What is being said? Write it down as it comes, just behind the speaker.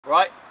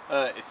Right,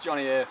 it's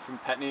Johnny here from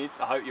Pet Needs.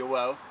 I hope you're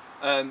well.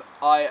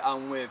 I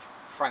am with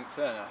Frank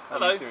Turner. How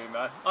Hello. are you doing,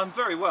 man? I'm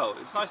very well.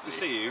 It's nice to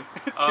see you.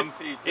 It's good to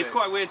see you too. It's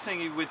quite weird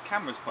seeing you with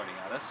cameras pointing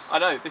at us. I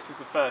know, this is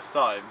the first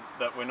time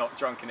that we're not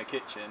drunk in a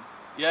kitchen.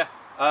 Yeah.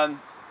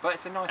 But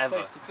it's a nice Ever.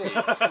 place to be.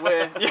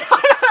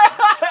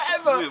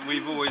 Ever.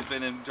 We've always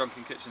been in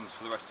drunken kitchens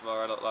for the rest of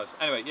our adult lives.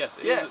 Anyway, yes,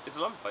 it's a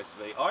lovely place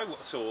to be. I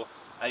saw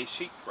a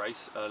sheep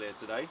race earlier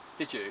today.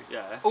 Did you?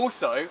 Yeah.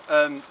 Also,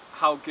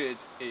 how good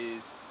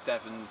is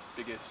Devon's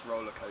biggest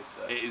roller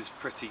coaster? It is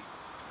pretty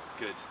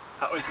good.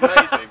 That was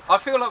amazing. I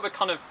feel like we're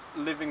kind of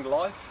living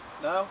life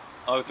now.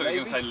 Oh, I thought you were going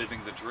Maybe? to say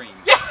living the dream.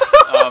 Yeah,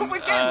 we're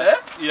getting there.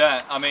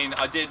 Yeah, I mean,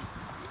 I did,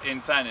 in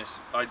fairness,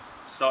 I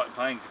started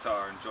playing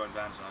guitar and joined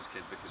bands when I was a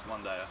kid because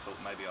one day I thought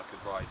maybe I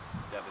could ride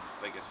Devon's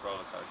biggest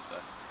roller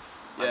coaster.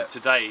 Yeah. And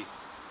today,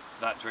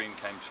 that dream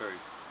came true.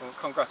 Well,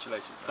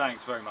 congratulations, man.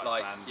 Thanks very much,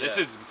 Like, man. yeah. This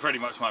is pretty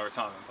much my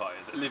retirement party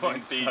at this Living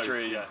point. the so,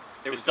 dream. Yeah,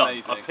 It was it's done.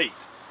 amazing. I've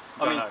peaked.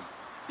 I mean, home.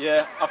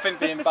 yeah, I think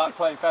being back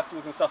playing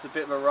festivals and stuff's a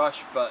bit of a rush,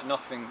 but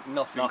nothing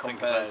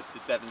compares to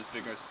Devon's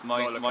biggest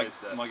roller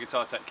coaster. My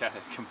guitar tech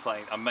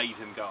complained. I made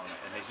him go on it,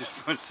 and he just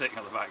was sitting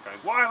on the back going,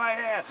 "Why am I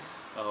here?"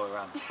 The whole way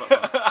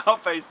around. Our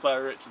bass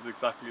player Rich is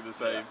exactly the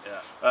same.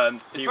 Yeah.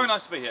 It's very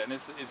nice to be here, and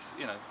it's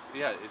you know,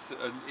 yeah,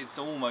 it's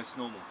almost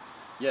normal.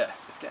 Yeah,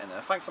 it's getting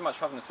there. Thanks so much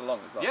for having us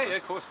along as well. Yeah, yeah,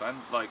 of course,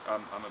 man. Like,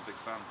 I'm a big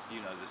fan.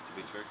 You know this to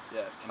be true.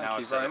 Yeah, now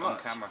thank you very much.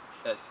 On camera.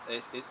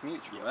 It's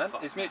mutual, Yeah, man.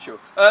 It's now. mutual.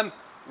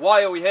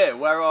 Why are we here?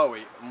 Where are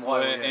we? And why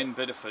We're are we here? in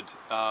Bideford.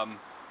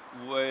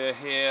 We're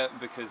here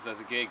because there's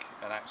a gig,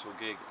 an actual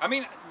gig. I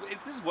mean,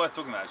 this is worth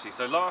talking about actually.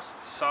 So last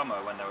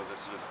summer, when there was a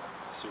sort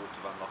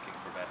of unlocking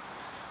for a bit,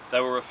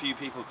 there were a few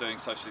people doing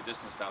socially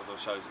distanced outdoor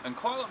shows, and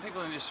quite a lot of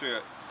people in the industry,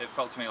 it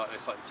felt to me like they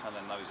slightly turned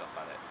their nose up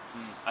at it.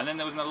 And then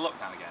there was another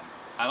lockdown again,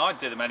 and I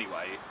did them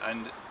anyway,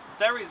 and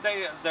there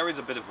is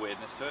a bit of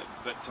weirdness to it,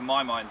 but to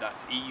my mind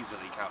that's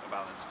easily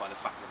counterbalanced by the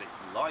fact that it's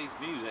live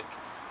music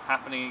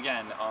happening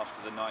again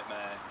after the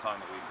nightmare time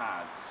that we've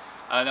had.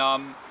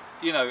 And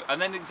you know, and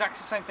then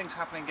exactly the same thing's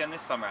happening again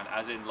this time around,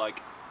 as in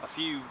like a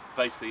few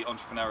basically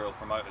entrepreneurial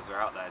promoters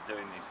are out there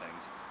doing these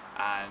things,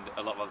 and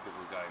a lot of other people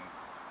are going,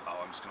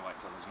 oh, I'm just going to wait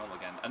until there's normal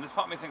again. And this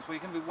part of me thinks, well,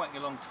 you're going to be waiting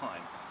a long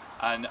time,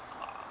 and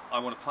I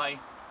want to play.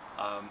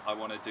 I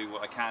want to do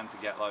what I can to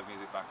get live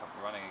music back up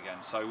and running again.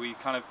 So we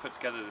kind of put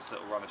together this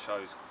little run of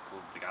shows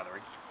called The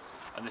Gathering,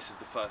 and this is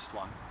the first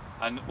one.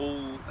 And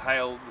all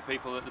hail the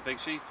people at the Big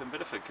Sheep in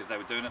Bideford, because they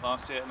were doing it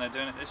last year and they're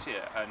doing it this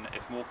year. And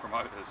if more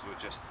promoters were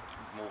just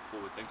more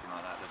forward thinking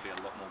like that, there'd be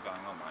a lot more going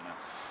on right now.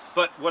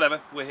 But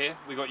whatever, we're here.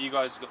 We've got you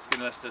guys, we've got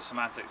Skin Leicester,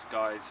 Semantics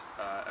guys,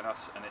 and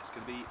us, and it's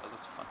going to be a lot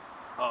of fun.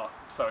 Oh,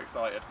 I'm so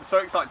excited. I'm so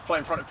excited to play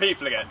in front of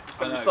people again. It's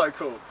going to be so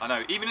cool. I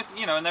know, even if,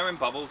 you know, and they're in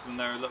bubbles and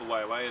they're a little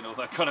way away and all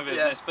that kind of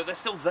business, but they're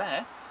still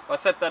there. I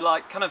said they're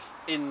like kind of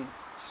in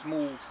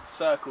small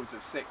circles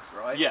of 6,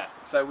 right? Yeah.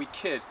 So we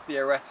could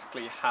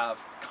theoretically have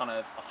kind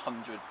of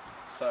 100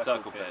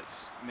 circle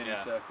pits, mini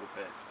circle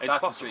pits.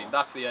 That's the dream.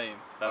 That's the aim.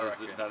 That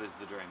is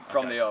the dream.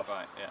 From the off.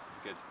 Right. Yeah.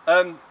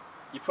 Good.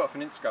 You put up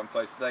an Instagram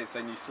post today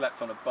saying you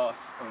slept on a bus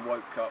and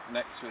woke up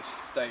next to a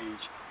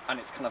stage, and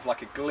it's kind of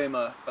like a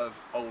glimmer of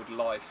old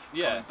life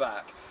coming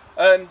back.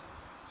 And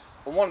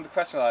one of the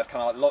questions I had,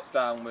 kind of like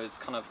lockdown, was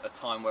kind of a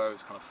time where it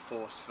was kind of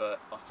forced for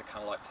us to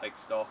kind of like take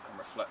stock and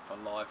reflect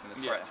on life and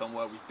reflect on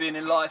where we've been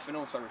in life, and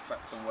also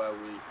reflect on where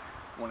we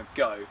want to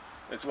go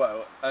as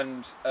well.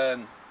 And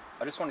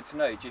I just wanted to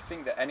know, do you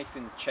think that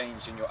anything's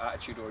changed in your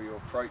attitude or your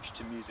approach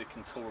to music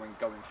and touring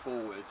going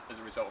forward as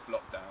a result of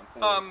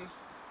lockdown?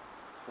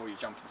 Or are you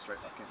jumping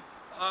straight back in?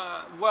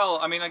 Well,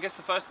 I mean, I guess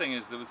the first thing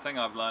is, the thing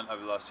I've learned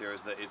over the last year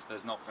is that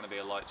there's not going to be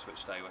a light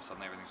switch day where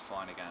suddenly everything's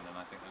fine again, and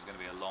I think there's going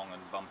to be a long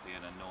and bumpy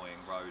and annoying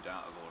road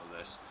out of all of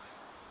this.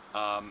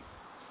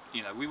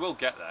 You know, we will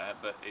get there,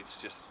 but it's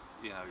just,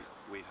 you know,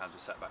 we've had the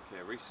setback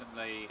here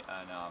recently,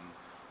 and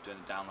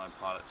doing a download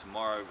pilot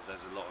tomorrow, but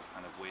there's a lot of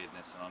kind of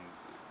weirdness and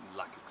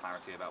lack of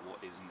clarity about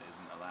what isn't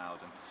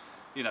allowed, and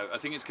you know,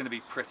 I think it's going to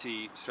be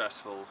pretty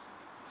stressful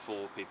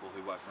for people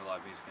who work in the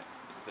live music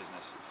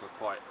business for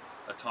quite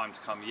a time to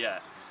come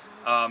yet.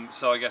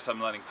 So I guess I'm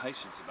learning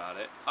patience about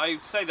it. I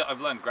would say that I've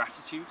learned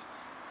gratitude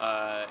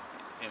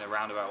in a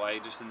roundabout way,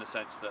 just in the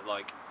sense that,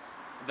 like,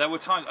 there were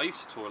times I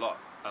used to tour a lot,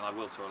 and I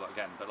will tour a lot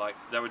again, but like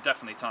there were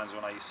definitely times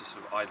when I used to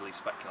sort of idly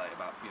speculate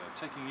about, you know,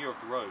 taking a year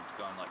off the road to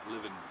go and like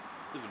live in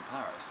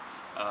Paris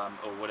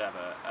or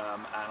whatever,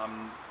 and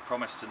I'm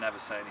promised to never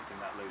say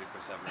anything that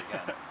ludicrous ever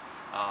again.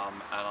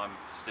 And I'm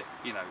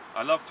you know,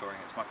 I love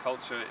touring. It's my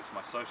culture, it's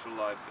my social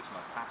life, it's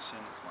my passion,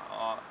 it's my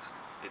art,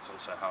 it's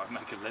also how I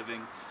make a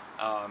living.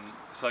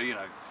 So, you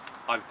know,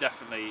 I've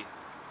definitely,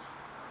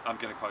 I'm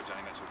going to quote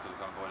Jenny Mitchell because I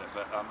can't avoid it,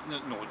 but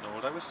nor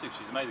would I wish to.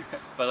 She's amazing.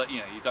 But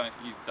you know, you don't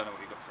know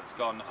what you've got, so it's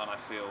gone. And I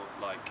feel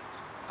like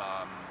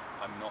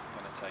I'm not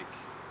going to take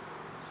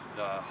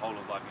the whole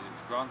of live music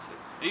for granted.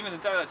 Even the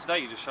day like today,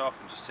 you just show up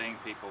and just seeing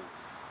people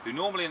who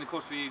normally in the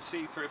course of the year you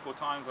see 3 or 4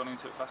 times running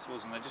into at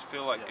festivals, and they just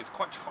feel like it's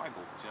quite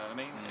tribal. Do you know what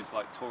I mean? It's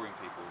like touring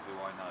people who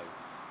I know,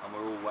 and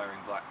we're all wearing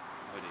black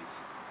hoodies.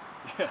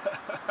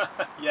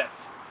 Yes.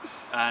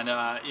 and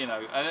you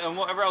know, and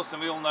whatever else.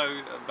 And we all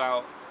know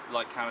about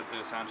like how to do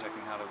a sound check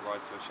and how to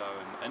ride to a show,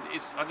 and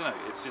it's, I don't know,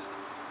 it's just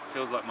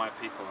feels like my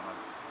people, and I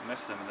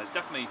miss them. And there's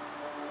definitely,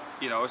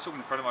 you know, I was talking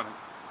to a friend of mine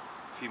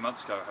a few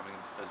months ago having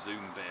a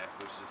Zoom beer,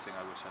 which is a thing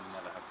I wish I'd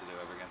never have to do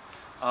ever again.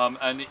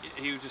 And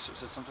he just sort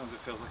of said sometimes it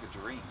feels like a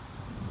dream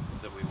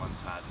that we once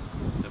had,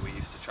 that we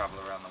used to travel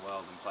around the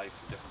world and play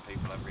for different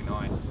people every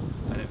night,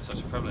 and it was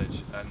such a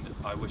privilege, and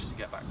I wish to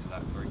get back to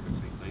that very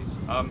quickly, please.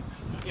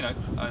 You know,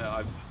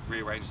 I've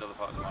rearranged other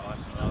parts of my life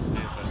in the last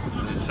year,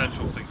 but the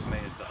central thing for me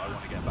is that I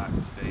want to get back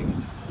to being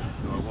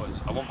who I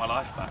was. I want my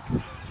life back,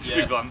 to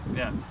be blunt.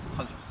 Yeah,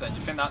 100%. Do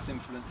you think that's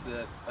influenced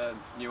the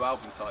new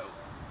album title?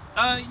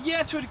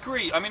 Yeah, to a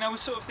degree. I mean, I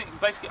was sort of thinking,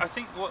 basically, I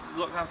think what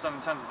Lockdown's done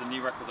in terms of the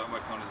new record that I'm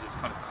working on is it's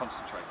kind of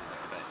concentrated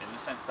it a bit, in the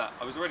sense that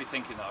I was already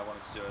thinking that I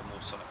wanted to do a more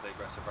sonically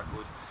aggressive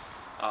record,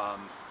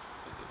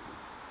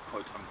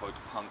 quote unquote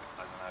punk,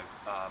 I don't know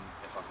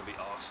if I could be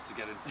asked to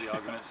get into the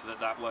arguments that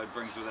that word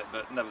brings with it,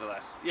 but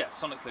nevertheless, yeah,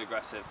 sonically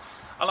aggressive.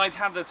 And I'd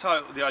had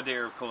the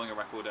idea of calling a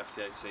record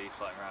FTHC,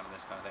 floating around and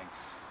this kind of thing.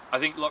 I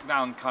think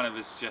Lockdown kind of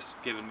has just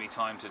given me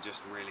time to just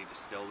really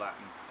distill that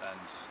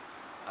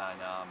and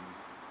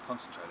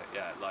concentrate it.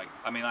 Yeah, like,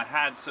 I mean, I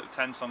had sort of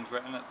 10 songs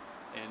written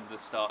in the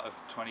start of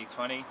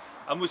 2020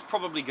 and was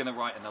probably going to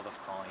write another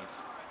 5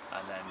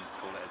 and then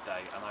call it a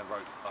day, and I've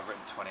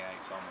written 28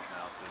 songs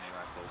now for the new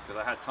record because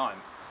I had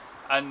time.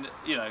 And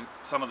you know,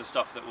 some of the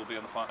stuff that will be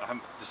on the final, I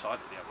haven't decided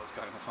yet what's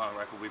going on the final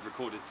record. We've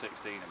recorded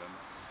 16 of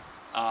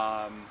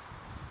them,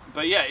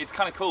 but yeah, it's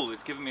kind of cool.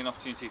 It's given me an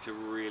opportunity to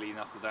really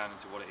knuckle down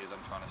into what it is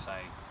I'm trying to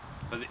say.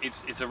 But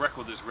it's a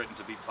record that's written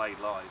to be played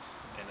live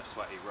in a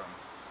sweaty room,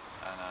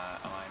 and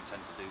I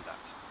intend to do that.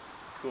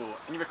 Cool.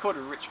 And you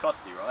recorded with Rich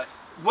Custody, right?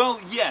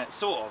 Well, yeah,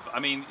 sort of. I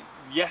mean,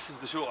 yes is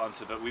the short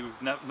answer, but we've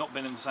not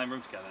been in the same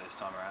room together this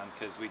time around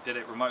because we did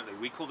it remotely.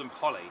 We called him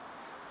Holly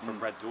from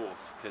Red Dwarf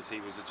because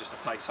he was just a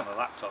face on a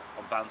laptop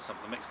on bounced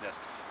off the mixing desk,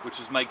 which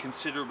was made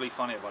considerably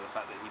funnier by the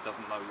fact that he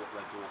doesn't know what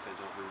Red Dwarf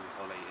is or who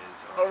Holly is.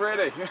 Oh,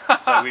 really?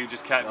 So we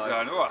just kept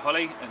going, all right,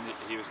 Holly, and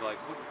he was like,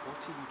 what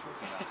are you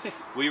talking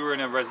about? We were in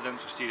a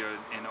residential studio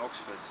in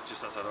Oxford,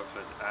 just outside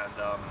Oxford, and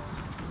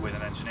with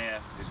an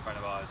engineer who's a friend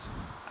of ours,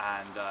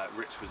 and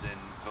Rich was in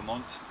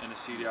Vermont in a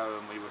studio,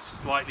 and we were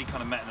slightly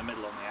kind of met in the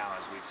middle on the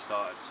hours. We'd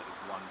started sort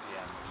of 1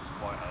 PM, which was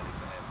quite early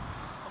for him,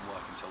 and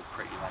work until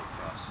pretty late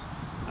for us.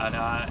 And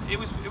it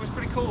was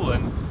pretty cool,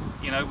 and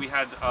you know, we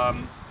had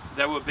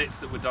there were bits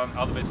that were done,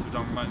 other bits that were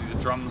done remotely. The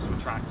drums were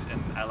tracked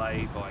in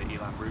LA by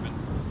Elan Rubin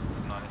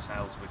from 9 Inch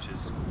Nails, which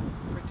is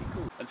pretty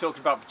cool. And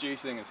talking about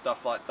producing and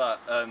stuff like that,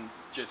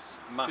 just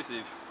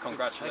massive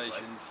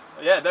congratulations.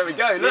 Yeah, there we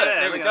go. Look,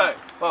 here we go.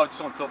 Well, I just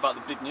want to talk about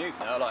the big news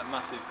now. Like,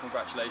 massive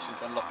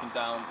congratulations on locking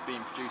down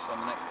being producer on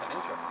the next Pen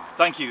intro.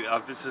 Thank you.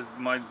 This is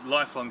my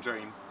lifelong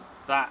dream.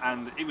 That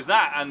and it was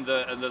that and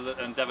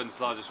Devon's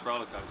largest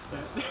roller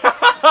coaster.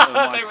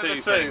 My two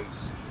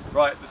things.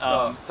 Right at the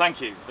start.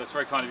 Thank you. That's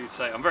very kind of you to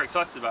say. I'm very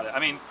excited about it. I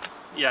mean,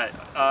 yeah.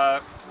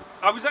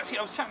 I was chatting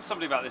to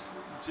somebody about this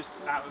just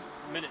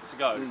minutes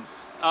ago.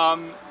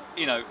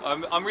 You know,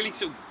 I'm really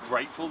sort of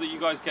grateful that you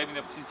guys gave me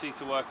the opportunity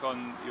to work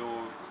on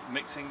your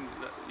mixing,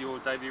 your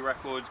debut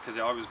record, because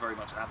I was very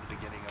much at the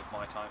beginning of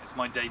my time. It's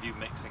my debut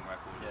mixing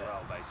record as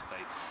well,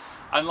 basically.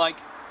 And like,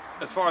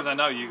 as far as I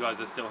know, you guys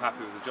are still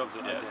happy with the job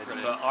that I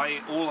did. But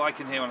all I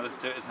can hear when I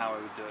listen to it is how I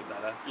would do it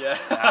better. Yeah.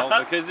 Now,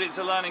 because it's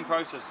a learning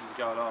process as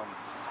going on,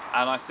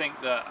 and I think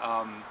that,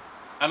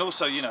 and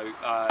also, you know,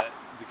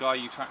 the guy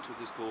you tracked with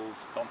is called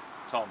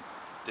Tom.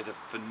 Did a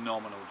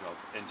phenomenal job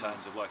in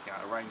terms of working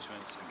out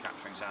arrangements and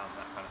capturing sounds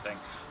and that kind of thing.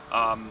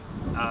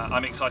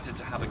 I'm excited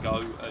to have a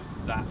go at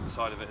that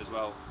side of it as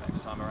well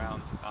next time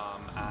around,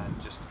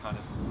 and just kind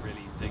of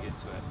really dig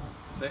into it.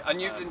 So,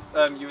 and you've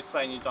been, you were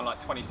saying you've done like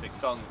 26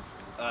 songs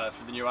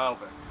for the new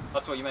album.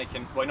 That's what you're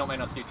making. Well, you're not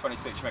making us do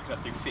 26. You're making us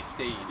do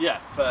 15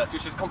 first,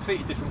 which is a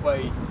completely diffent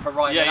way for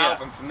writing an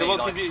album for me. Well,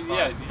 like,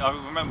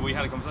 I remember we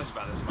had a conversation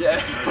about this.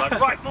 You were like,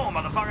 write more,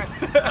 motherfucker.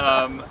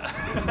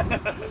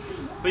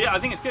 But yeah, I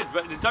think it's good.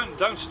 But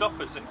don't stop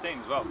at 16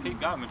 as well.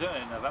 Keep going. We're doing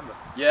it in November.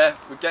 Yeah,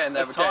 we're getting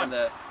there. Getting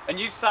there. And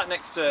you've sat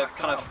next to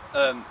kind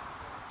of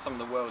some of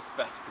the world's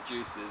best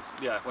producers.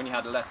 Yeah. When you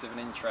had less of an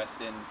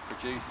interest in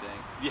producing.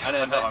 Yeah.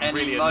 And then I'm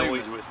really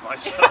annoyed with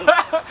myself.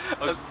 I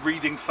was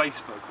reading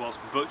Facebook whilst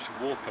Butch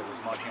Walker was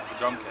miking up the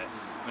drum kit.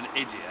 I'm an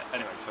idiot.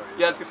 Anyway, sorry.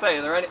 Yeah, I was gonna say,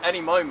 are there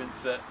any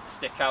moments that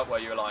stick out where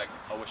you're like,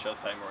 I wish I was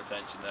paying more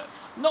attention there?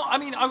 No, I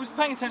mean, I was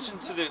paying attention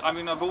to the. I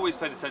mean, I've always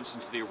paid attention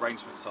to the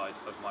arrangement side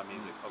of my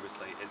music.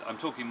 Obviously, I'm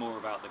talking more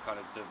about the kind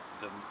of the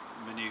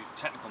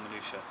technical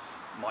minutiae,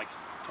 mic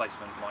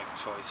placement, mic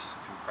choice,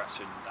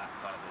 compression, that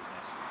kind of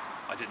business.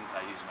 I didn't pay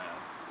a huge amount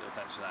of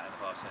attention to that in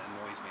the past, and it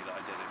annoys me that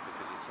I did it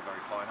because it's a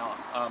very fine art.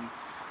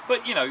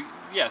 But you know,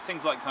 yeah,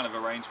 things like kind of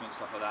arrangement,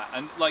 stuff like that,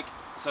 and like,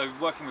 so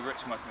working with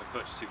Rich and working with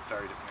Butch, two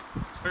very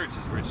different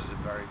experiences. Rich is a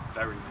very,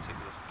 very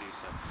meticulous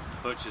producer.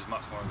 Butch is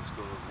much more in the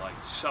school of like,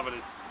 shove it,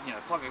 you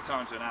know, plug a guitar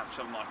into an amp,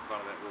 shove a mic in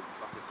front of it, we'll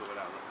fucking sort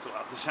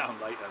out the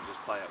sound later and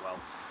just play it well.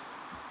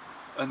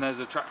 And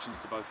there's attractions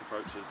to both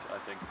approaches, I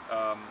think.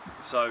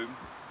 So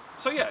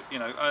So yeah, you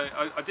know,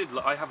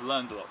 I have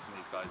learned a lot from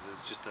these guys.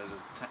 There's a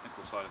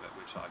technical side of it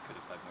which I could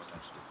have paid more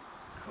attention to.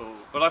 Cool.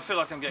 But I feel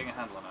like I'm getting a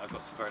handle on it. I've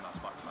got some very nice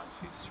microphones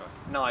for you to try.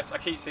 Nice. I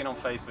keep seeing on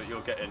Facebook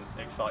you're getting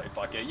excited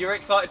by gear. You're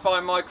excited by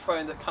a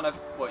microphone that kind of,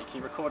 what, you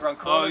can record around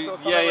corners or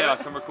something? Yeah,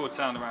 I can record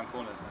sound around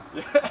corners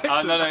now.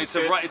 Yeah, no, it's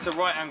a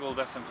right angled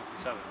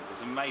SM57.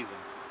 It's amazing.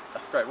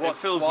 That's great. It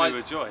fills me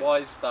with joy. Why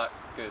is that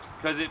good?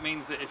 Because it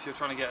means that if you're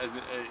trying to get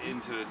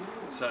into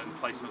certain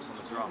placements on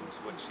the drums,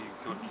 which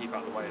you've got to keep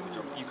out of the way of the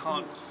drum, you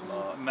can't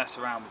mess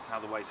around with how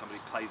the way somebody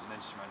plays an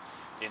instrument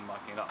in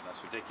miking it up.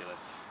 That's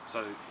ridiculous.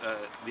 So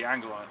the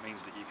angle on it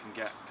means that you can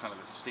get kind of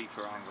a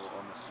steeper angle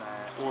on the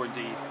snare, or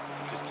indeed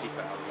just keep it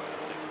out of the way of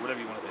the sticks, whatever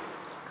you want to do.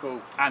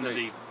 Cool. And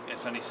indeed,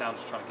 if any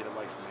sound's trying to get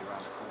away from me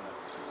around the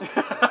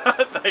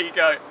corner. There you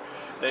go.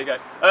 There you go.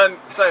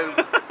 So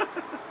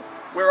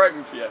we're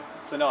open for you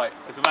tonight.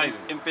 It's amazing.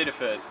 In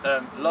Bideford.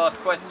 Last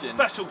question.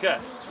 Special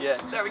guests. Yeah.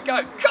 There we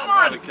go. Come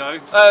on. There we go.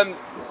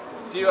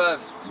 Do you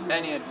have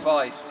any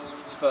advice?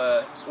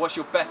 What's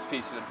your best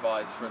piece of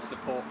advice for a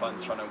support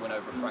band trying to win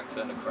over a Frank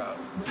Turner crowd?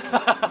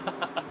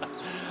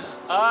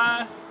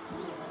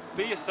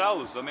 Be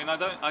yourselves. I mean,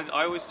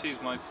 I always choose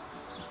my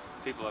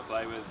people I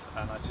play with,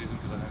 and I choose them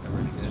because I think they're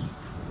really good.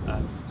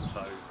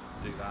 So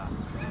do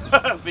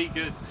that. Be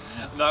good.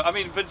 No, I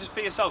mean, but just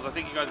be yourselves. I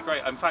think you guys are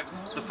great. In fact,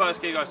 the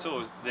first gig I saw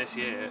was this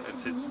year, and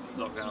since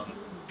lockdown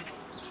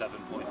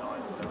 7.9,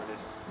 whatever it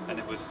is, and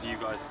it was you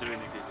guys doing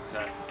the acoustic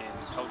set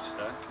in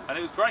Colchester, and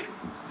it was great.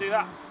 Let's do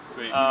that.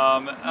 Sweet.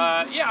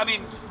 Yeah, I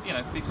mean, you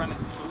know, be friendly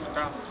towards the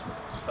crowd.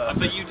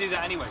 But you do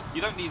that anyway.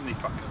 You don't need any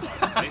fucking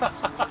advice,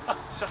 mate.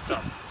 Shut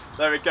up.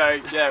 There we go.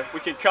 Yeah,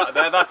 we can cut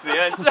there. That's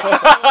the end.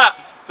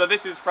 So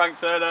this is Frank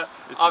Turner.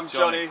 I'm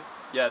Johnny.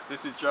 Yes,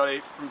 this is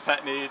Johnny from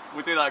Pet Needs.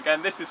 We'll do that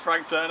again. This is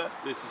Frank Turner.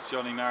 This is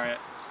Johnny Marriott.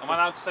 Am I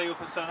allowed to say your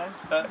surname?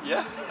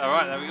 Yeah. All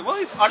right, there we go. Well,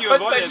 I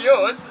could say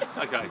yours.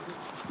 Okay.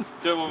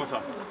 Do it one more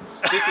time.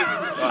 This is.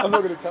 I'm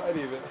not going to cut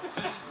any of it.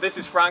 This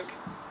is Frank.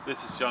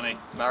 This is Johnny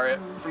Marriott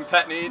from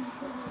Pet Needs.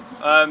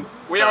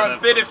 We are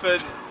at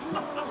Bideford.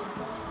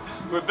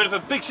 We're a bit of a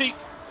big sheep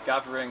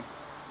gathering.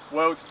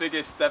 World's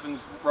biggest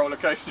Devon's roller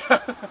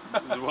coaster.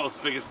 The world's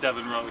biggest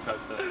Devon roller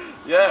coaster.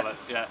 Yeah.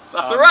 Yeah.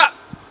 That's a wrap.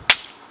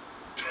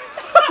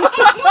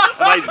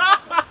 Amazing.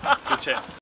 Good shit.